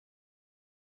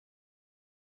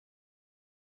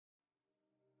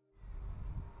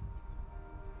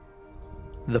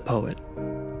The Poet.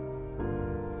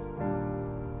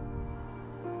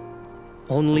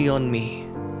 Only on me,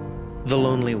 the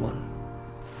lonely one,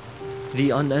 the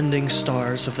unending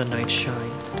stars of the night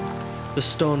shine. The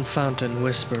stone fountain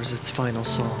whispers its final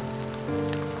song.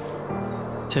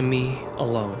 To me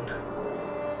alone.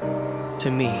 To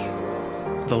me,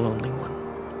 the lonely one.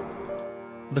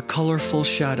 The colorful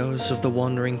shadows of the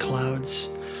wandering clouds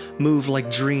move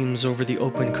like dreams over the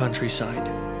open countryside.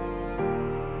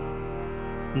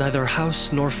 Neither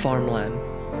house nor farmland,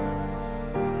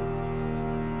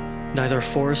 neither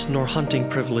forest nor hunting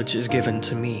privilege is given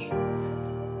to me.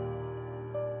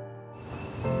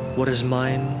 What is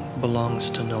mine belongs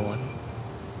to no one.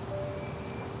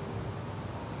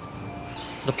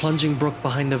 The plunging brook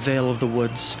behind the veil of the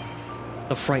woods,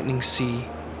 the frightening sea,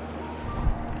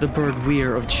 the bird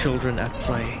weir of children at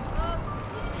play,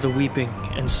 the weeping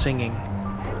and singing,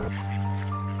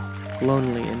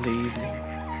 lonely in the evening,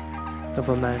 of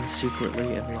a man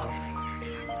secretly in love.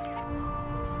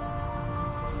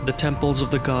 The temples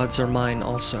of the gods are mine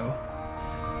also,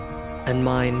 and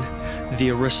mine the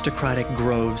aristocratic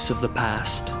groves of the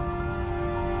past.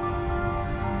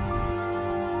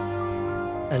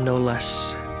 And no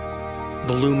less,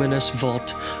 the luminous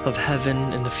vault of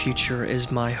heaven in the future is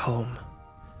my home.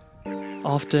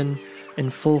 Often, in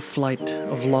full flight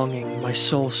of longing, my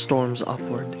soul storms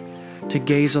upward to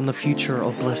gaze on the future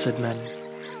of blessed men.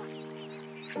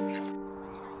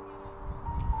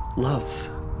 Love,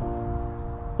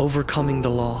 overcoming the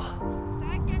law,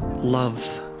 love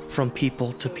from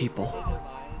people to people.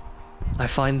 I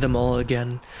find them all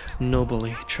again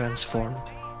nobly transformed.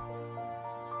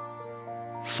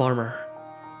 Farmer,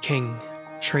 king,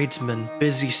 tradesman,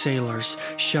 busy sailors,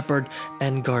 shepherd,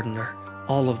 and gardener,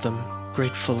 all of them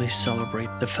gratefully celebrate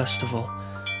the festival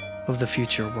of the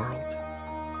future world.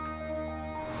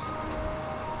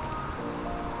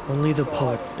 Only the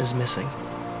poet is missing.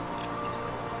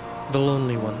 The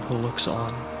lonely one who looks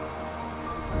on,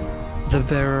 the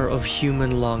bearer of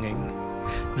human longing,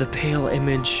 the pale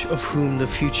image of whom the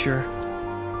future,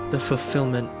 the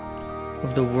fulfillment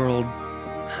of the world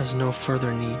has no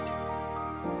further need.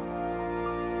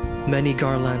 Many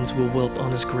garlands will wilt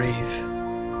on his grave,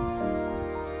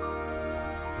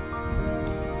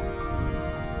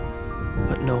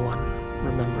 but no one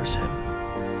remembers him.